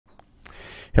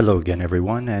Hello again,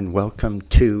 everyone, and welcome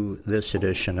to this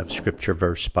edition of Scripture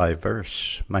Verse by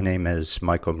Verse. My name is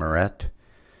Michael Moret.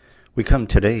 We come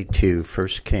today to 1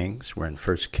 Kings. We're in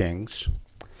 1 Kings,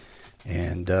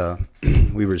 and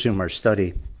we resume our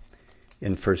study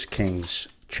in 1 Kings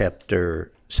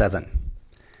chapter 7.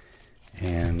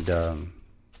 And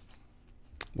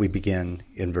we begin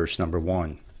in verse number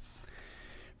 1.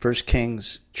 1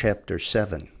 Kings chapter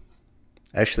 7.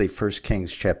 Actually, 1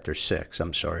 Kings chapter 6,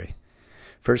 I'm sorry.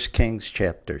 1 Kings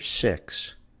chapter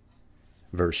 6,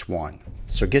 verse 1.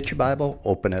 So get your Bible,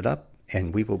 open it up,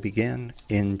 and we will begin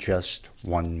in just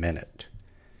 1 minute.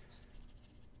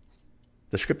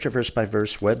 The Scripture Verse by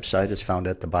Verse website is found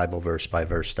at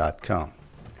thebibleversebyverse.com.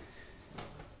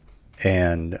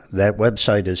 And that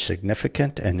website is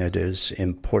significant and it is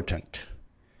important.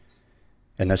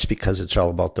 And that's because it's all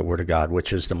about the Word of God,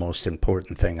 which is the most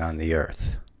important thing on the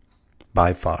earth.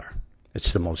 By far.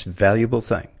 It's the most valuable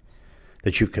thing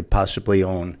that you could possibly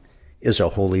own is a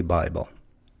Holy Bible.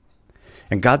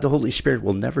 And God the Holy Spirit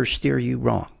will never steer you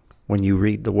wrong when you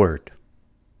read the Word.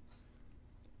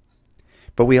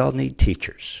 But we all need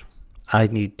teachers. I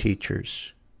need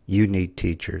teachers. You need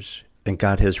teachers. And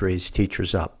God has raised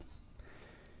teachers up.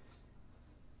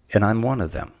 And I'm one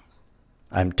of them.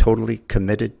 I'm totally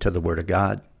committed to the Word of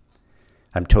God.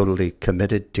 I'm totally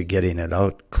committed to getting it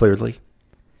out clearly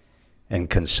and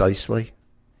concisely,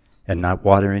 and not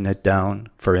watering it down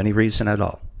for any reason at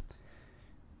all.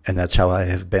 And that's how I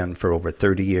have been for over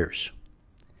 30 years.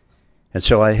 And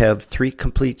so I have 3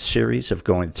 complete series of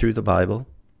going through the Bible,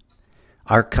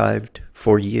 archived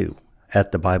for you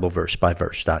at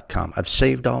thebibleversebyverse.com. I've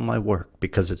saved all my work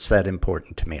because it's that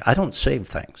important to me. I don't save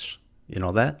things. You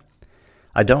know that?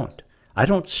 I don't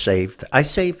save.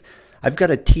 I've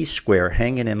got a T-square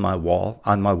hanging on my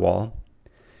wall,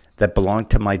 that belonged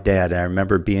to my dad. I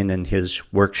remember being in his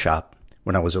workshop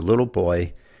when I was a little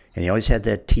boy, and he always had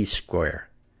that T-square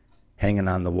hanging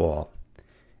on the wall.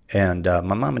 And my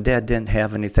mom and dad didn't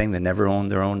have anything. They never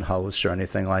owned their own house or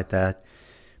anything like that.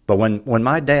 But when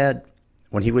my dad,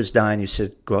 when he was dying, he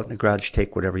said, go out in the garage,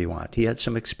 take whatever you want. He had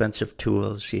some expensive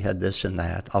tools. He had this and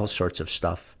that, all sorts of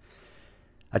stuff.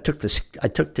 I took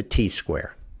the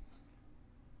T-square.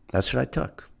 That's what I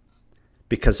took,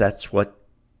 because that's what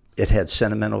it had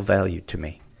sentimental value to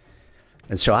me.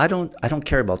 And so I don't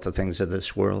care about the things of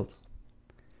this world.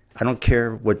 I don't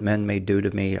care what men may do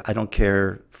to me. I don't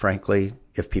care, frankly,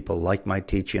 if people like my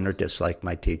teaching or dislike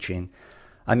my teaching.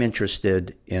 I'm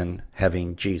interested in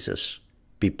having Jesus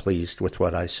be pleased with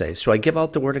what I say. So I give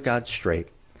out the Word of God straight.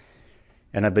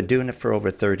 And I've been doing it for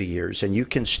over 30 years. And you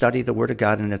can study the Word of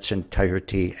God in its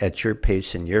entirety at your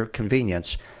pace and your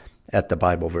convenience at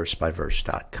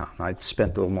thebibleversebyverse.com. I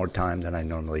spent a little more time than I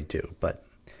normally do, but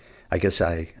I guess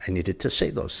I needed to say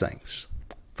those things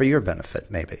for your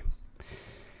benefit, maybe.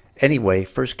 Anyway,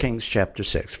 1 Kings chapter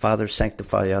 6. Father,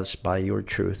 sanctify us by your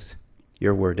truth.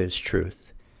 Your word is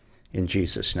truth. In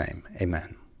Jesus' name,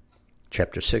 amen.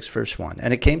 Chapter 6, verse 1.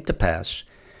 And it came to pass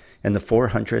in the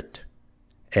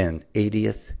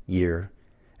 480th year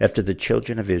after the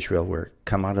children of Israel were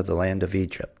come out of the land of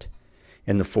Egypt,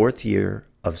 in the 4th year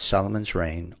of Solomon's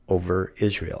reign over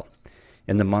Israel,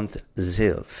 in the month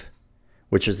Ziv,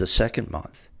 which is the 2nd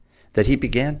month, that he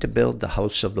began to build the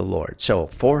house of the Lord. So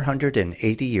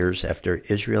 480 years after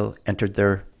Israel entered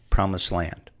their promised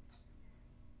land.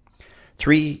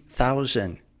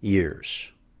 3,000 years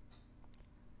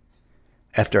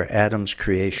after Adam's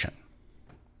creation.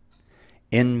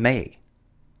 In May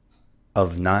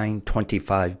of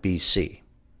 925 BC,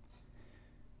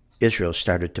 Israel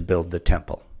started to build the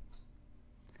temple.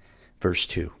 Verse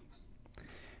 2.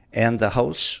 And the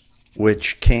house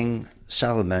which King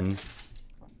Solomon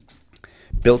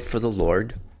built for the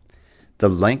Lord, the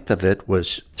length of it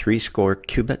was 80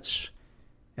 cubits,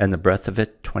 and the breadth of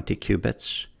it 20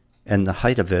 cubits, and the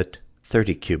height of it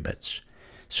 30 cubits.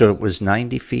 So it was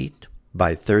 90 feet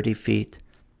by 30 feet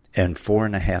and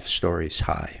 4.5 stories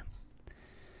high.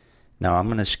 Now I'm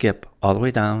going to skip all the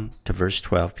way down to verse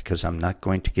 12 because I'm not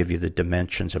going to give you the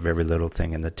dimensions of every little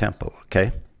thing in the temple,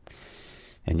 okay?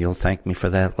 And you'll thank me for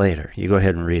that later. You go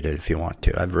ahead and read it if you want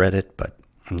to. I've read it, but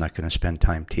I'm not going to spend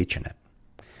time teaching it.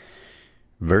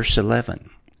 Verse 11.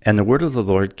 And the word of the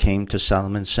Lord came to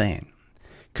Solomon, saying,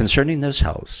 concerning this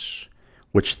house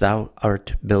which thou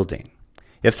art building,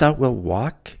 if thou wilt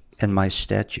walk in my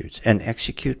statutes, and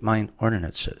execute mine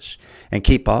ordinances, and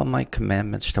keep all my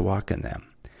commandments to walk in them,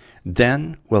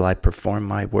 then will I perform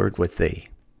my word with thee,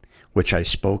 which I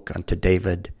spoke unto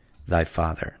David thy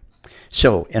father.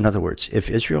 So, in other words, if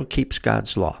Israel keeps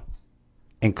God's law,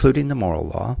 including the moral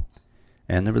law,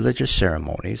 and the religious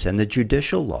ceremonies, and the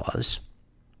judicial laws,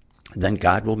 then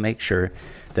God will make sure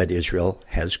that Israel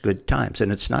has good times.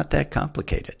 And it's not that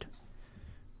complicated.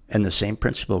 And the same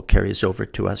principle carries over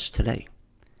to us today.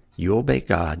 You obey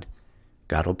God,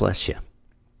 God will bless you.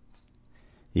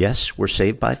 Yes, we're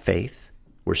saved by faith.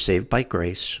 We're saved by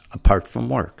grace, apart from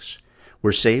works.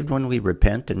 We're saved when we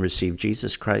repent and receive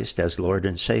Jesus Christ as Lord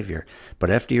and Savior. But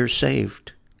after you're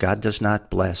saved, God does not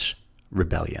bless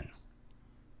rebellion.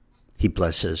 He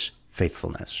blesses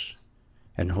faithfulness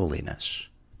and holiness.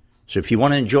 So if you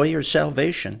want to enjoy your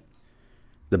salvation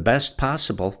the best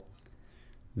possible,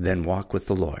 then walk with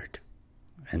the Lord.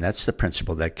 And that's the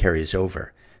principle that carries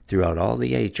over throughout all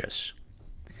the ages.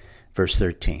 Verse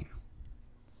 13.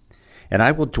 And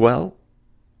I will dwell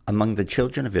among the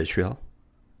children of Israel,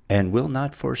 and will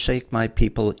not forsake my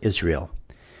people Israel.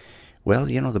 Well,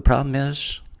 the problem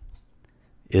is,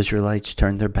 Israelites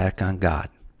turned their back on God,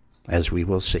 as we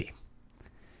will see.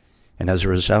 And as a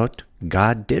result,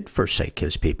 God did forsake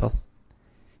his people.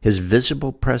 His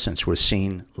visible presence was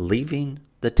seen leaving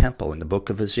the temple in the book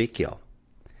of Ezekiel.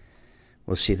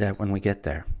 We'll see that when we get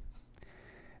there.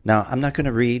 Now, I'm not going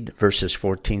to read verses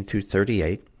 14 through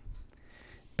 38,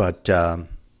 but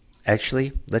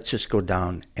actually, let's just go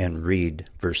down and read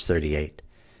verse 38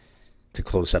 to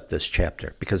close up this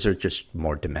chapter, because there are just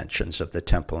more dimensions of the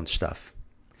temple and stuff.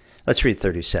 Let's read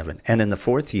 37. And in the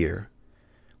 4th year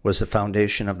was the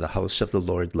foundation of the house of the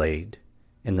Lord laid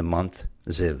in the month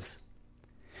Ziv.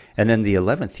 And in the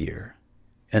 11th year,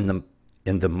 in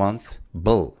the month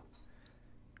Bul,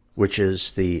 which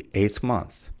is the 8th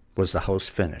month, was the house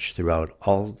finished throughout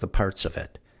all the parts of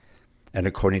it, and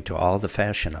according to all the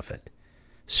fashion of it.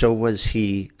 So was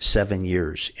he 7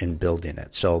 years in building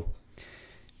it. So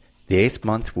the 8th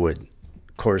month would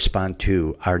correspond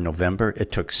to our November.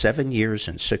 It took 7 years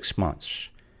and 6 months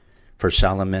for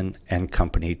Solomon and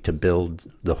company to build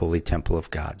the holy temple of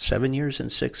God. 7 years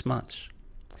and 6 months.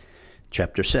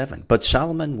 Chapter 7. But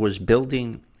Solomon was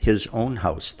building his own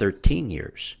house 13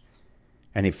 years,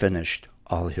 and he finished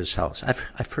all his house.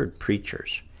 I've heard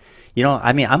preachers.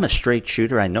 I'm a straight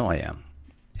shooter. I know I am.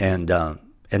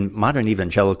 And modern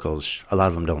evangelicals, a lot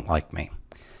of them don't like me,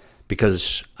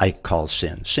 because I call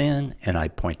sin sin, and I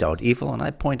point out evil, and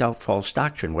I point out false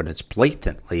doctrine when it's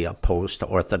blatantly opposed to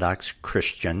Orthodox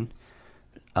Christian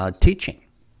teaching.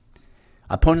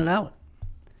 I point it out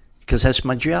because that's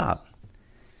my job.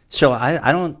 So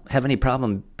I don't have any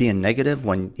problem being negative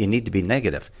when you need to be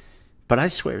negative. But I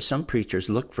swear some preachers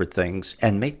look for things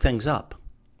and make things up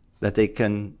that they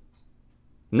can,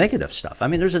 negative stuff.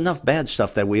 There's enough bad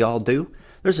stuff that we all do.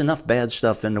 There's enough bad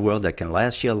stuff in the world that can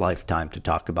last you a lifetime to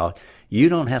talk about. You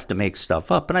don't have to make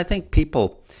stuff up. And I think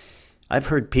I've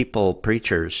heard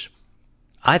preachers,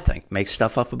 make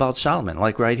stuff up about Solomon.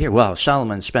 Like right here. Well,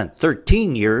 Solomon spent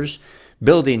 13 years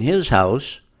building his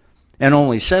house and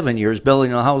only 7 years building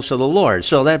the house of the Lord.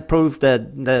 So that proved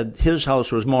that his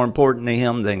house was more important to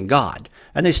him than God.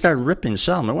 And they started ripping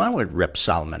Solomon. Well, I would rip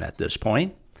Solomon at this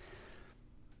point.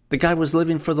 The guy was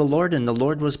living for the Lord, and the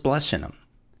Lord was blessing him.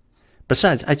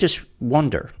 Besides, I just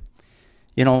wonder,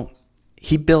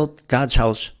 he built God's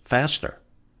house faster.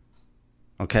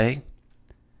 Okay?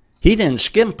 He didn't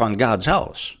skimp on God's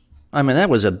house. That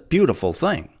was a beautiful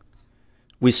thing.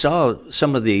 We saw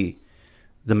some of the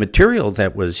material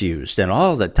that was used and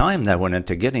all the time that went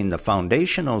into getting the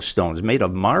foundational stones made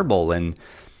of marble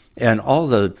and all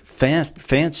the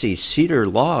fancy cedar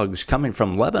logs coming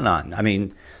from Lebanon.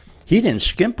 He didn't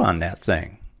skimp on that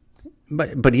thing.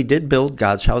 But he did build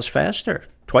God's house faster,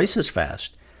 twice as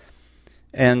fast.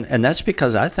 And that's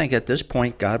because I think at this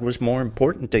point God was more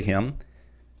important to him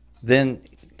than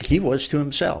he was to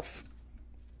himself.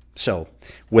 So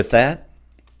with that,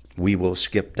 we will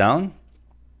skip down,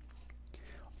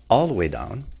 all the way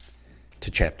down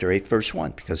to chapter 8, verse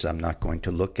 1, because I'm not going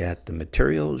to look at the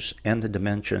materials and the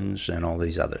dimensions and all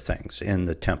these other things in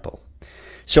the temple.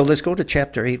 So let's go to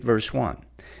chapter 8, verse 1.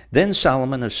 Then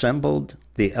Solomon assembled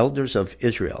the elders of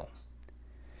Israel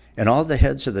and all the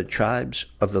heads of the tribes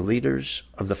of the leaders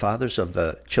of the fathers of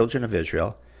the children of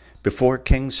Israel before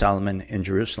King Solomon in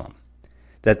Jerusalem,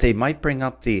 that they might bring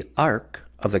up the ark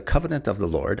of the covenant of the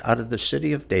Lord out of the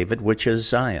city of David, which is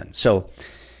Zion. So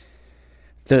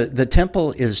the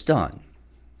temple is done,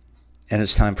 and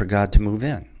it's time for God to move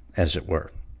in, as it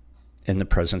were, in the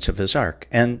presence of his ark.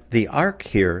 And the ark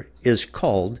here is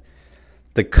called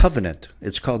the covenant.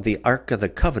 It's called the Ark of the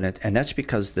Covenant, and that's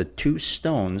because the 2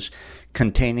 stones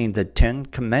containing the 10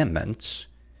 commandments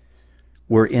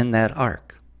were in that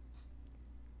ark.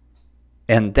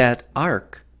 And that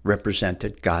ark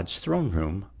represented God's throne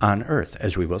room on earth,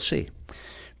 as we will see.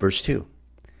 Verse 2.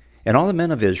 And all the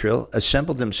men of Israel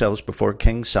assembled themselves before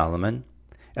King Solomon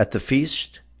at the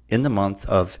feast in the month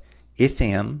of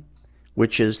Etham,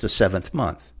 which is the 7th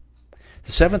month.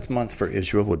 The 7th month for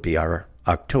Israel would be our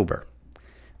October.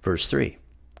 Verse 3.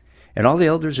 And all the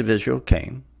elders of Israel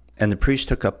came, and the priest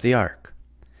took up the ark.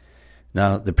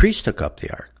 Now, the priest took up the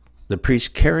ark. The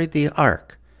priest carried the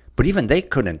ark, but even they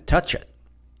couldn't touch it.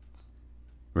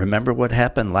 Remember what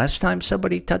happened last time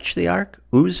somebody touched the ark?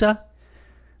 Uzzah?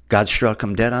 God struck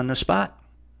him dead on the spot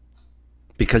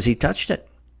because he touched it.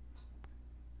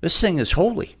 This thing is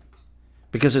holy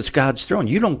because it's God's throne.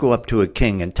 You don't go up to a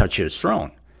king and touch his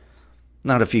throne.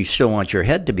 Not if you still want your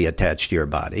head to be attached to your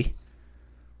body.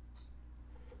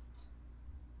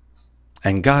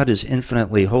 And God is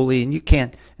infinitely holy, and you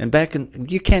can't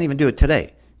even do it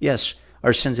today. Yes,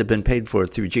 our sins have been paid for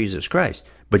through Jesus Christ,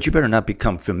 but you better not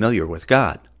become familiar with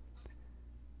God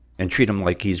and treat him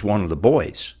like he's one of the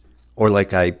boys, or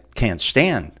like I can't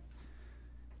stand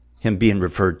him being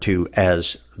referred to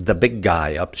as the big guy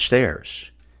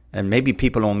upstairs. And maybe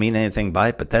people don't mean anything by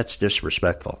it, but that's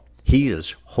disrespectful. He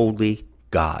is holy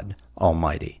God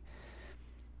Almighty.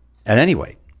 And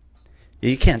anyway,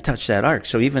 you can't touch that ark.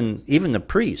 So even the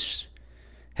priests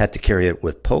had to carry it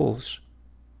with poles.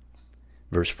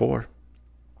 Verse 4.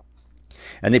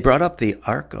 And they brought up the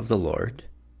ark of the Lord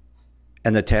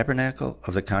and the tabernacle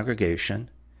of the congregation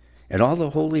and all the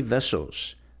holy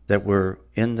vessels that were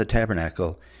in the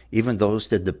tabernacle, even those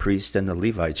did the priest and the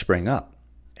Levites bring up.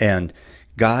 And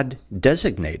God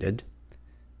designated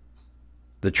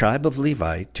the tribe of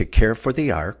Levi to care for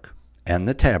the ark and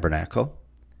the tabernacle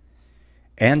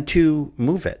and to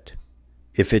move it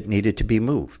if it needed to be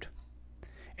moved.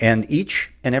 And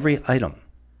each and every item,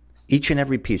 each and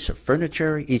every piece of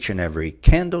furniture, each and every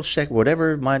candlestick,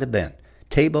 whatever it might have been,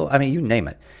 table, you name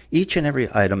it, each and every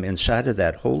item inside of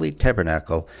that holy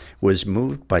tabernacle was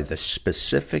moved by the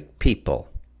specific people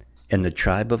in the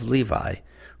tribe of Levi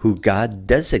who God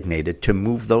designated to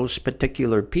move those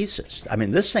particular pieces.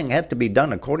 This thing had to be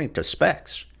done according to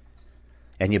specs.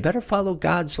 And you better follow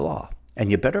God's law,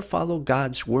 and you better follow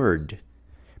God's word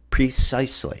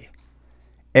precisely.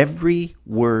 Every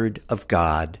word of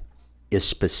God is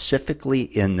specifically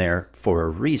in there for a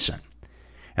reason.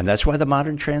 And that's why the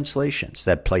modern translations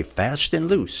that play fast and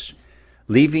loose,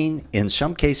 leaving in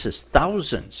some cases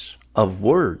thousands of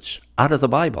words out of the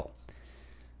Bible.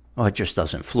 Oh, it just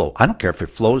doesn't flow. I don't care if it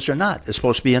flows or not. It's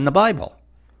supposed to be in the Bible.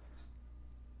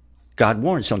 God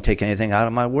warns, don't take anything out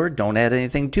of my word. Don't add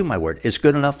anything to my word. It's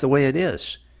good enough the way it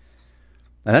is.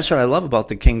 And that's what I love about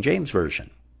the King James Version.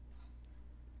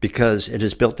 Because it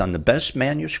is built on the best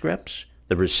manuscripts,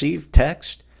 the received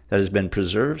text that has been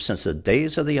preserved since the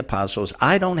days of the apostles.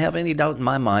 I don't have any doubt in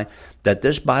my mind that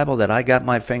this Bible that I got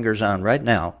my fingers on right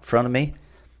now in front of me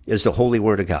is the holy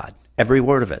word of God. Every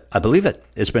word of it. I believe it.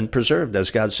 It's been preserved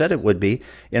as God said it would be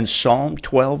in Psalm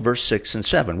 12, verse 6 and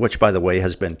 7, which, by the way,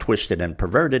 has been twisted and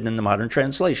perverted in the modern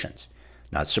translations.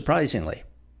 Not surprisingly.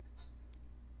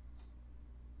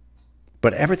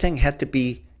 But everything had to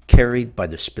be carried by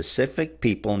the specific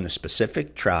people in the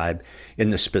specific tribe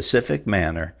in the specific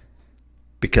manner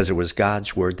because it was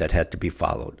God's word that had to be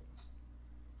followed.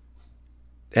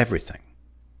 Everything.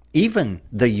 Even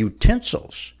the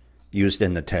utensils used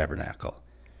in the tabernacle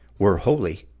were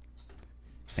holy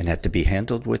and had to be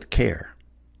handled with care.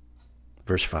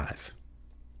 Verse 5.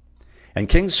 And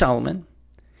King Solomon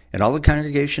and all the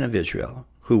congregation of Israel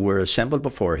who were assembled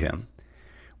before him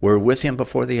were with him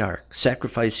before the ark,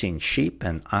 sacrificing sheep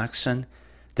and oxen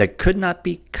that could not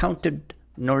be counted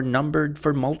nor numbered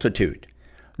for multitude.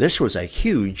 This was a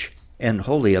huge and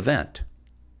holy event.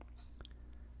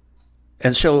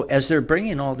 And so as they're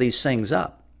bringing all these things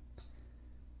up,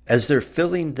 as they're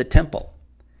filling the temple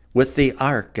with the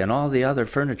ark and all the other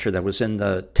furniture that was in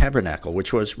the tabernacle,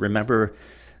 which was, remember,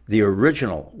 the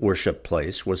original worship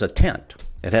place was a tent.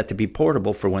 It had to be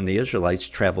portable for when the Israelites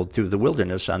traveled through the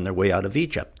wilderness on their way out of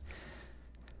Egypt.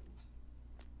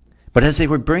 But as they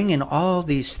were bringing all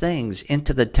these things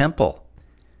into the temple,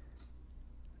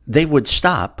 they would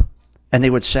stop and they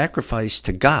would sacrifice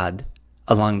to God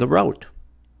along the road.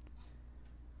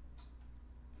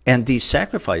 And these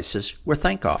sacrifices were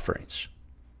thank offerings.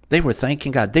 They were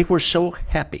thanking God. They were so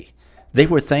happy. They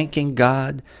were thanking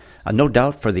God, no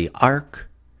doubt, for the ark.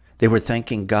 They were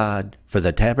thanking God for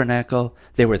the tabernacle.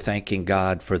 They were thanking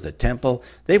God for the temple.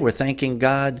 They were thanking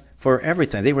God for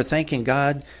everything. They were thanking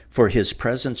God for his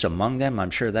presence among them.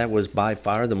 I'm sure that was by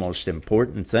far the most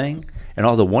important thing. And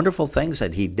all the wonderful things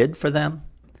that he did for them.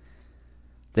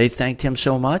 They thanked him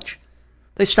so much,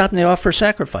 they stopped and they offered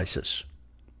sacrifices,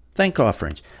 thank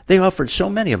offerings. They offered so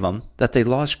many of them that they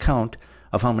lost count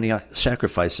of how many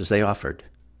sacrifices they offered.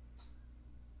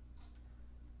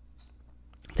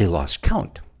 They lost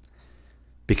count.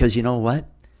 Because you know what?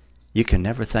 You can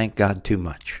never thank God too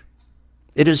much.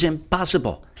 It is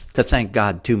impossible to thank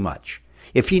God too much.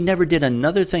 If he never did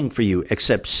another thing for you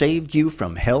except saved you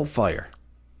from hellfire,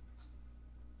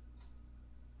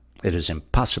 it is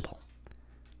impossible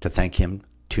to thank him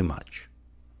too much.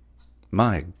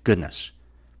 My goodness.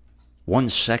 1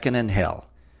 second in hell.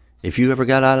 If you ever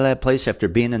got out of that place after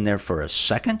being in there for a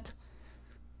second,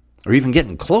 or even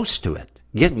getting close to it,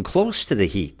 getting close to the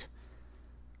heat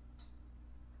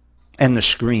and the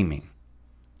screaming,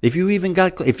 if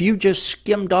you just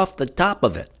skimmed off the top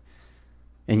of it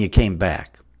and you came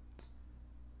back,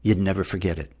 you'd never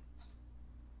forget it.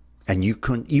 And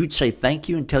you'd say thank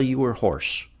you until you were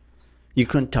hoarse. You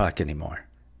couldn't talk anymore.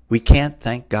 We can't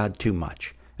thank God too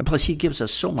much. And plus, he gives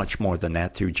us so much more than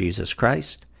that through Jesus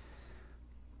Christ.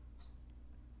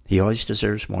 He always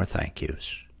deserves more thank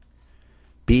yous.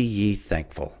 Be ye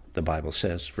thankful, the Bible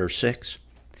says, verse 6.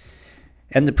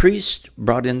 And the priest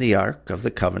brought in the ark of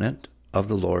the covenant of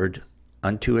the Lord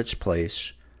unto its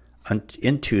place,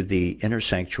 into the inner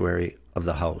sanctuary of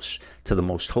the house, to the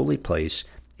most holy place,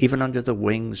 even under the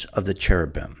wings of the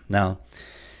cherubim. Now,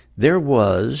 there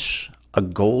was a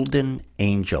golden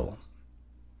angel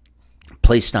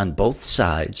placed on both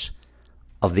sides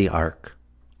of the ark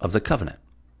of the covenant.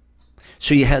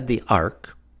 So you had the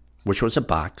ark, which was a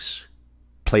box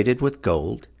plated with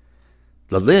gold.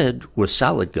 The lid was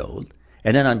solid gold.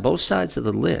 And then on both sides of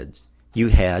the lid, you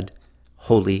had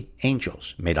holy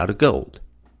angels made out of gold.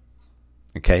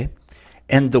 Okay?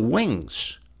 And the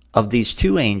wings of these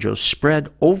two angels spread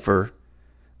over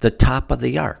the top of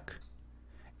the ark.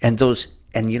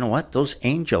 And you know what? Those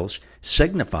angels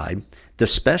signified the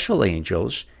special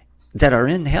angels that are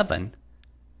in heaven,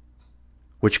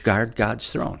 which guard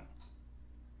God's throne.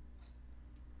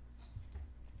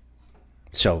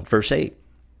 So, verse 8.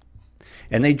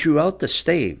 And they drew out the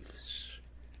staves,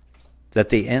 that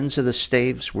the ends of the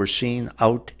staves were seen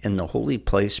out in the holy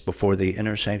place before the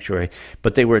inner sanctuary,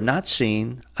 but they were not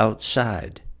seen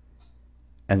outside.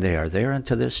 And they are there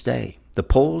unto this day. The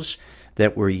poles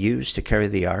that were used to carry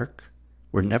the ark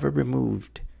were never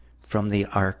removed from the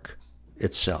ark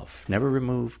itself, never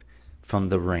removed from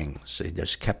the rings. They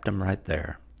just kept them right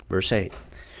there. Verse 8.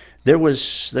 There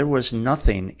was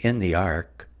nothing in the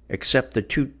ark except the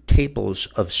 2 tables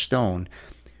of stone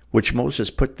which Moses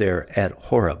put there at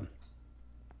Horeb.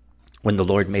 When the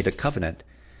Lord made a covenant,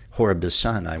 Horeb is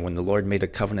Sinai, when the Lord made a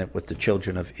covenant with the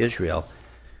children of Israel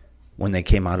when they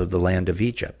came out of the land of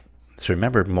Egypt. So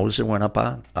remember, Moses went up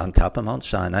on top of Mount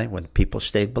Sinai when the people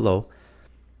stayed below,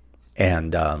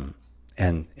 and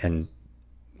when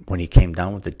he came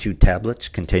down with the 2 tablets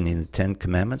containing the 10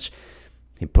 commandments,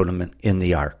 he put them in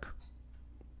the ark.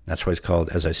 That's why it's called,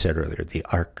 as I said earlier, the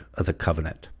Ark of the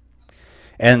Covenant.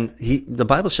 And the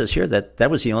Bible says here that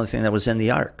was the only thing that was in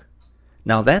the ark.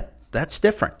 Now that's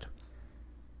different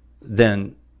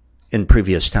than in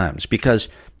previous times, because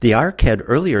the ark had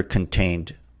earlier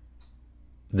contained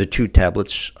the 2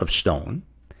 tablets of stone,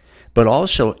 but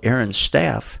also Aaron's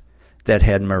staff that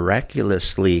had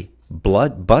miraculously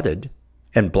budded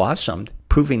and blossomed,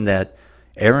 proving that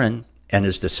Aaron and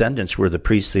his descendants were the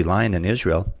priestly line in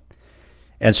Israel.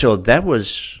 And so that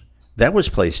was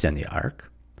placed in the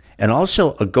ark. And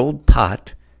also a gold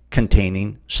pot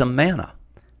containing some manna.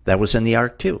 That was in the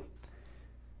ark too.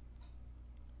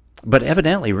 But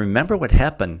evidently, remember what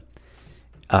happened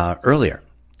earlier,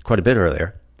 quite a bit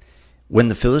earlier, when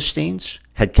the Philistines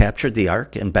had captured the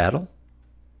ark in battle?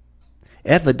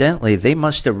 Evidently, they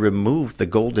must have removed the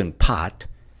golden pot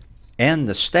and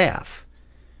the staff.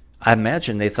 I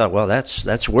imagine they thought, well,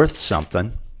 that's worth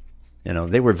something. You know,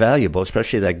 they were valuable,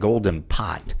 especially that golden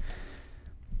pot.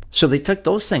 So they took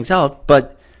those things out,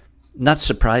 but not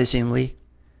surprisingly,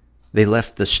 they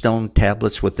left the stone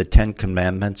tablets with the 10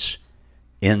 commandments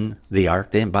in the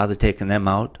ark. They didn't bother taking them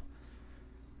out.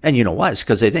 And you know why? It's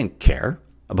because they didn't care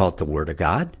about the Word of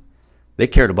God. They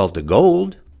cared about the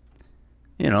gold.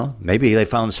 You know, maybe they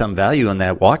found some value in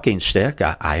that walking stick.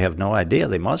 I have no idea.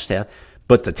 They must have.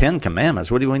 But the 10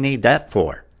 commandments, what do we need that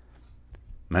for?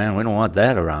 Man, we don't want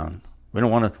that around. We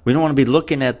don't want to be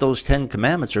looking at those 10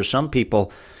 commandments, or some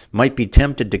people might be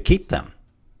tempted to keep them.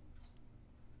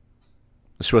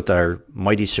 That's what our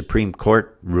mighty Supreme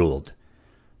Court ruled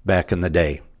back in the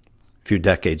day, a few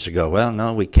decades ago. Well,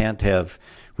 no, we can't have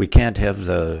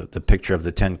the picture of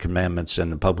the 10 commandments in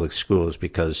the public schools,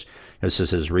 because this is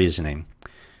his reasoning.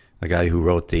 The guy who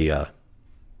wrote the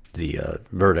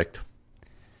verdict,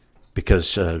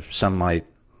 because some might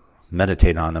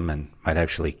meditate on them and might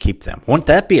actually keep them. Wouldn't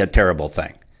that be a terrible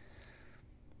thing?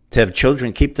 To have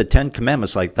children keep the 10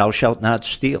 commandments, like thou shalt not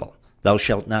steal, thou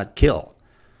shalt not kill.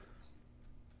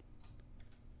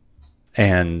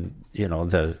 And, you know,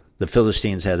 the The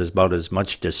Philistines had about as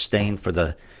much disdain for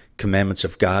the commandments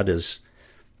of God as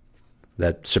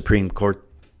that Supreme Court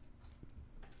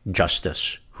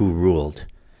justice who ruled,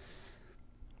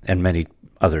 and many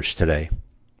others today.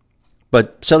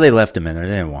 But so they left him in there.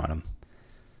 They didn't want him.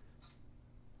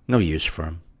 No use for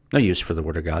him. No use for the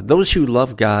Word of God. Those who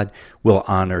love God will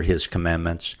honor His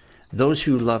commandments. Those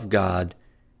who love God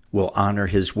will honor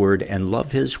His Word and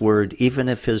love His Word, even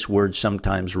if His Word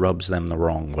sometimes rubs them the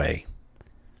wrong way.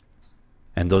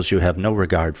 And those who have no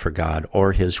regard for God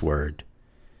or His Word,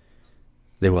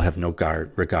 they will have no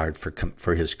regard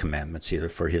for His commandments, either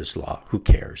for His law. Who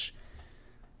cares?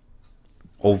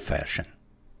 Old-fashioned.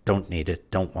 Don't need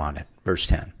it. Don't want it. Verse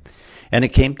 10. And it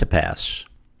came to pass,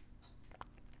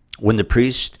 when the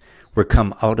priests were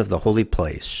come out of the holy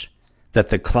place, that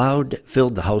the cloud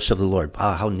filled the house of the Lord.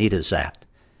 Wow, how neat is that?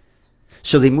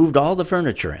 So they moved all the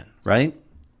furniture in, right?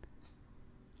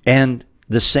 And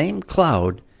the same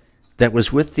cloud that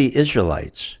was with the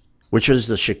Israelites, which was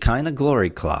the Shekinah glory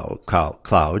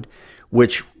cloud,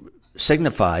 which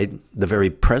signified the very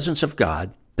presence of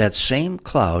God, that same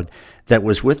cloud that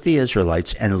was with the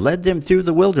Israelites and led them through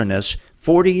the wilderness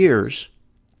 40 years,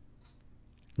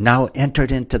 now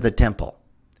entered into the temple.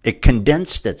 It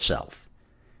condensed itself,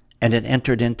 and it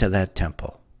entered into that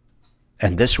temple.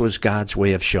 And this was God's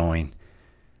way of showing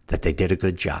that they did a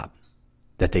good job,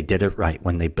 that they did it right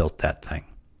when they built that thing.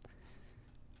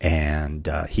 And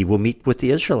He will meet with the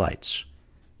Israelites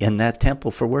in that temple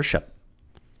for worship.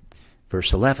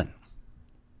 Verse 11.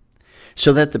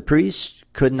 So that the priests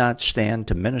could not stand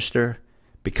to minister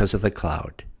because of the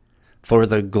cloud, for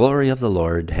the glory of the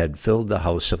Lord had filled the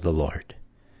house of the Lord.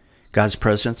 God's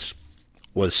presence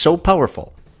was so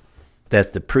powerful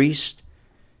that the priests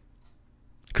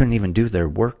couldn't even do their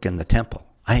work in the temple.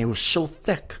 It was so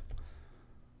thick.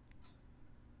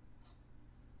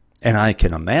 And I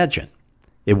can imagine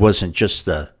it wasn't just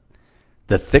the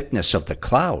thickness of the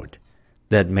cloud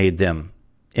that made them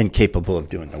incapable of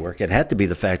doing the work. It had to be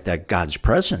the fact that God's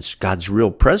presence, God's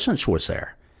real presence was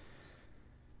there.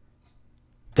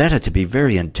 That had to be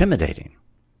very intimidating.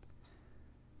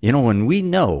 You know, when we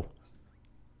know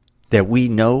that we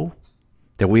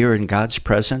are in God's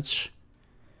presence,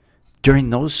 during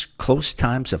those close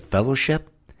times of fellowship,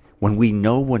 when we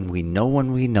know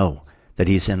that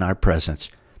He's in our presence,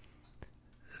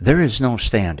 there is no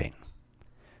standing.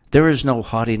 There is no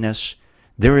haughtiness.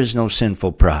 There is no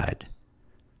sinful pride.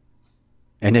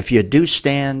 And if you do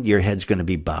stand, your head's going to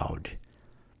be bowed.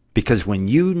 Because when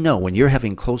you're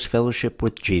having close fellowship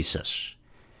with Jesus,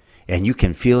 and you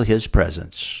can feel His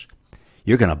presence,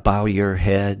 you're going to bow your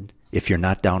head if you're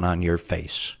not down on your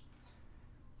face,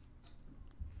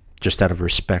 just out of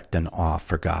respect and awe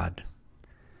for God.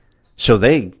 So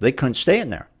they couldn't stay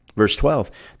in there. Verse 12,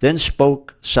 then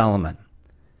spoke Solomon.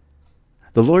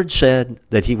 The Lord said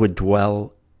that He would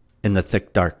dwell in the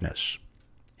thick darkness.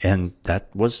 And that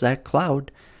was that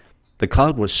cloud. The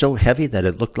cloud was so heavy that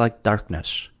it looked like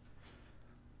darkness.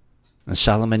 And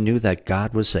Solomon knew that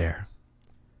God was there.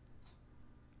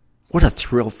 What a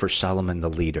thrill for Solomon, the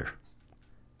leader,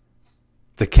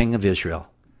 the king of Israel,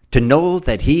 to know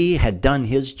that he had done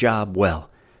his job well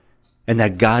and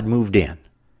that God moved in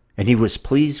and He was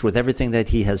pleased with everything that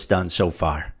he has done so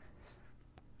far.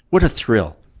 What a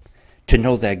thrill to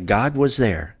know that God was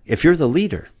there if you're the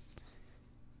leader.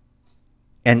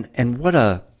 And what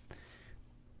an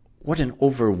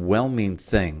overwhelming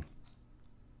thing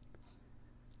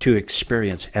to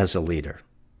experience as a leader.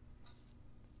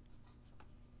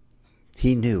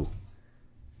 He knew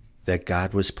that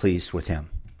God was pleased with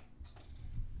him.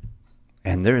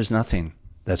 And there is nothing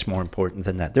that's more important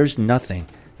than that. There's nothing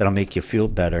that'll make you feel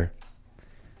better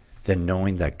than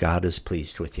knowing that God is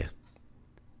pleased with you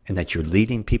and that you're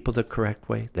leading people the correct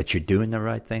way, that you're doing the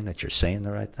right thing, that you're saying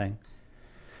the right thing.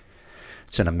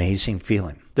 It's an amazing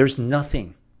feeling. There's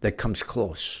nothing that comes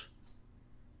close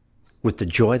with the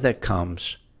joy that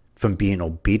comes from being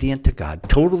obedient to God,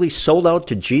 totally sold out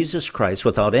to Jesus Christ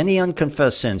without any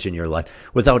unconfessed sins in your life,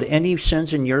 without any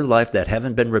sins in your life that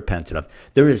haven't been repented of.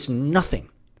 There is nothing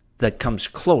that comes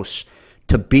close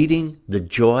to beating the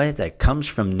joy that comes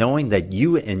from knowing that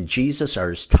you and Jesus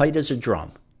are as tight as a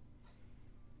drum.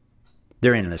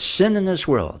 There ain't a sin in this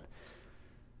world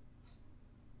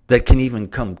that can even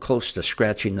come close to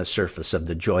scratching the surface of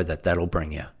the joy that that'll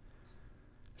bring you.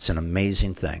 It's an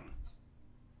amazing thing.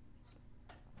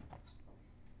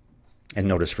 And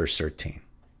notice verse 13.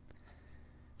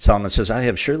 Solomon says, I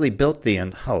have surely built thee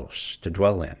an house to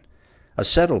dwell in, a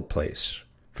settled place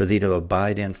for thee to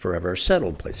abide in forever. A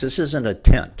settled place. This isn't a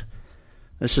tent.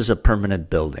 This is a permanent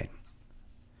building.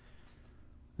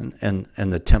 And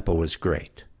the temple was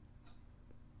great.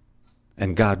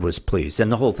 And God was pleased.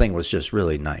 And the whole thing was just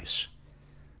really nice.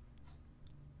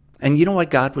 And you know why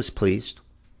God was pleased?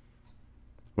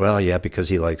 Well, yeah, because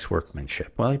he likes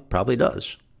workmanship. Well, he probably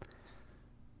does.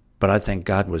 But I think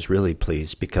God was really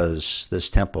pleased because this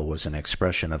temple was an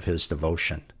expression of his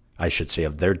devotion. I should say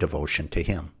of their devotion to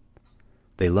him.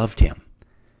 They loved him.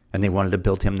 And they wanted to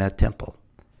build him that temple.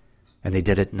 And they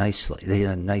did it nicely. They did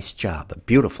a nice job, a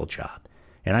beautiful job.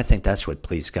 And I think that's what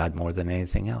pleased God more than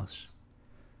anything else.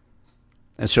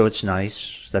 And so it's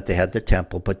nice that they had the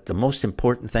temple, but the most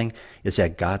important thing is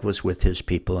that God was with his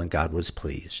people and God was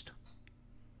pleased.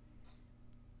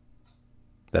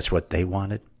 That's what they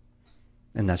wanted,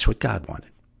 and that's what God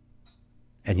wanted.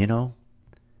 And you know,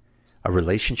 a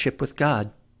relationship with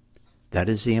God, that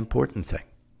is the important thing.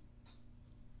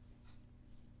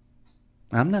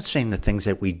 I'm not saying the things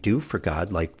that we do for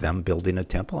God, like them building a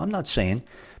temple, I'm not saying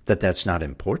that that's not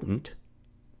important.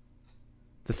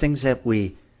 The things that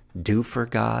we do for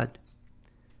God,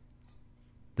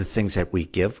 the things that we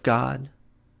give God,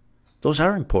 those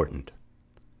are important,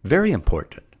 very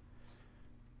important,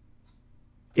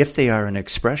 if they are an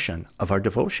expression of our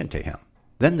devotion to him.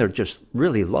 Then they're just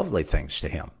really lovely things to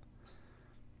him.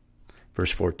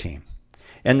 Verse 14,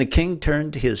 and the king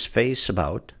turned his face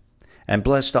about and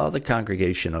blessed all the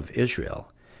congregation of Israel,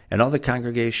 and all the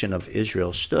congregation of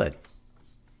Israel stood.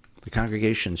 The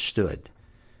congregation stood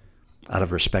out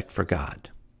of respect for God.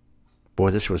 Boy,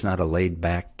 this was not a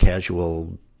laid-back,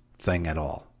 casual thing at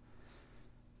all.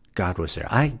 God was there.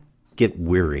 I get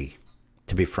weary,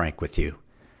 to be frank with you,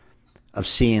 of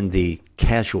seeing the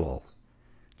casual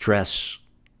dress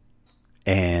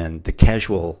and the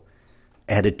casual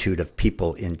attitude of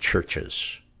people in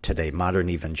churches today, modern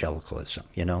evangelicalism,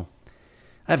 you know.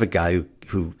 I have a guy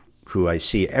who I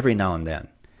see every now and then.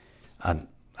 I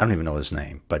don't even know his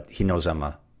name, but he knows I'm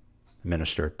a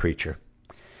minister, a preacher.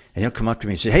 And he'll come up to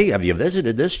me and say, hey, have you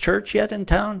visited this church yet in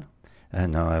town?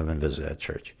 And no, I haven't visited that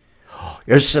church. Oh,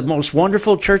 it's the most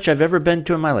wonderful church I've ever been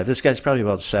to in my life. This guy's probably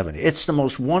about 70. It's the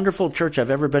most wonderful church I've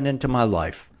ever been into my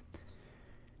life.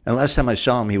 And last time I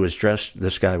saw him,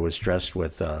 this guy was dressed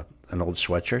with an old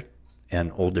sweatshirt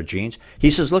and older jeans. He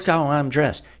says, look how I'm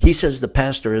dressed. He says the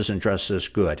pastor isn't dressed this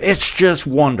good. It's just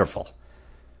wonderful.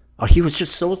 Oh, he was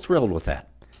just so thrilled with that.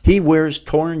 He wears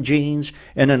torn jeans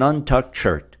and an untucked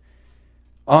shirt.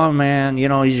 Oh, man, you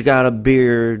know, he's got a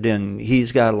beard and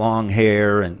he's got long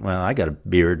hair. And, well, I got a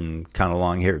beard and kind of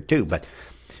long hair too. But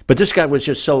this guy was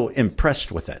just so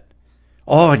impressed with it.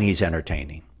 Oh, and he's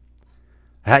entertaining.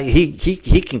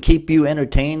 He can keep you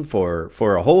entertained for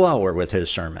a whole hour with his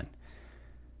sermon.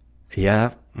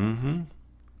 Yeah,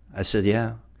 I said,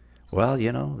 yeah. Well,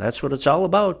 you know, that's what it's all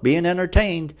about, being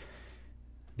entertained.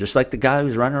 Just like the guy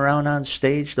who's running around on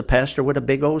stage, the pastor with a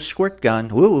big old squirt gun.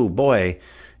 Woo, boy.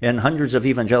 And hundreds of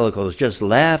evangelicals just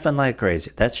laughing like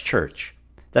crazy. That's church.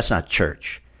 That's not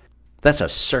church. That's a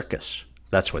circus.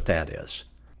 That's what that is.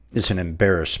 It's an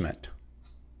embarrassment.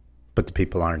 But the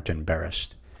people aren't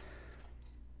embarrassed.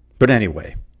 But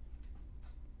anyway,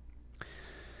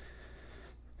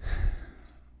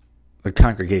 the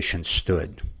congregation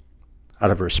stood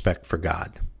out of respect for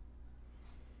God.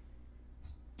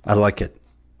 I like it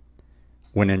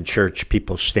when in church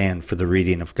people stand for the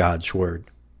reading of God's word.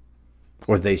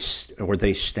 Or they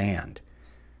stand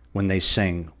when they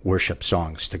sing worship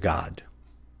songs to God.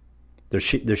 There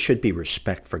should be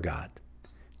respect for God.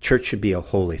 Church should be a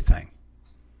holy thing.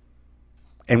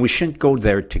 And we shouldn't go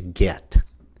there to get.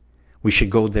 We should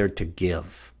go there to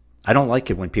give. I don't like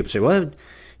it when people say, well,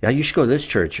 yeah, you should go to this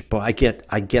church, but I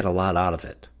get a lot out of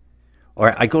it.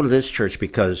 Or I go to this church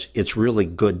because it's really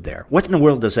good there. What in the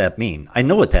world does that mean? I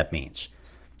know what that means.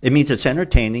 It means it's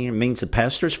entertaining. It means the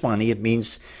pastor's funny. It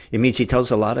means he tells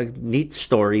a lot of neat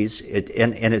stories.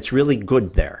 And it's really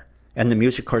good there. And the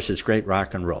music, of course, is great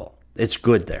rock and roll. It's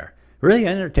good there. Really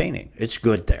entertaining. It's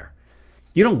good there.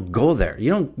 You don't go there.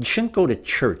 You shouldn't go to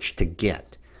church to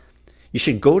get. You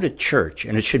should go to church,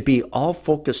 and it should be all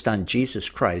focused on Jesus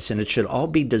Christ, and it should all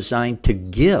be designed to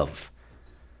give.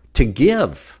 To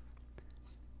give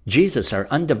Jesus our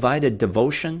undivided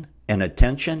devotion and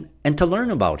attention, and to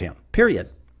learn about him. Period.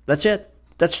 That's it.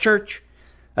 That's church.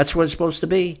 That's what it's supposed to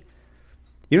be.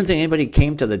 You don't think anybody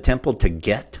came to the temple to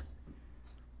get?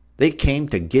 They came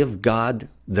to give God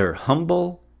their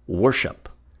humble worship.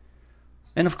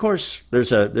 And of course,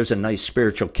 there's a nice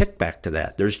spiritual kickback to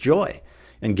that. There's joy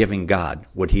in giving God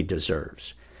what he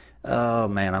deserves. Oh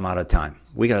man, I'm out of time.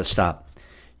 We got to stop.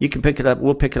 You can pick it up.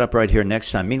 We'll pick it up right here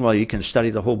next time. Meanwhile, you can study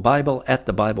the whole Bible at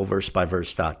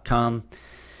thebibleversebyverse.com.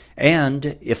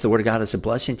 And if the Word of God is a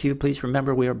blessing to you, please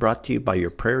remember we are brought to you by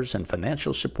your prayers and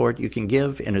financial support. You can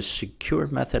give in a secure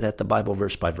method at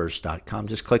thebibleversebyverse.com.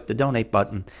 Just click the donate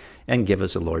button and give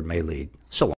as the Lord may lead.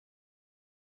 So long.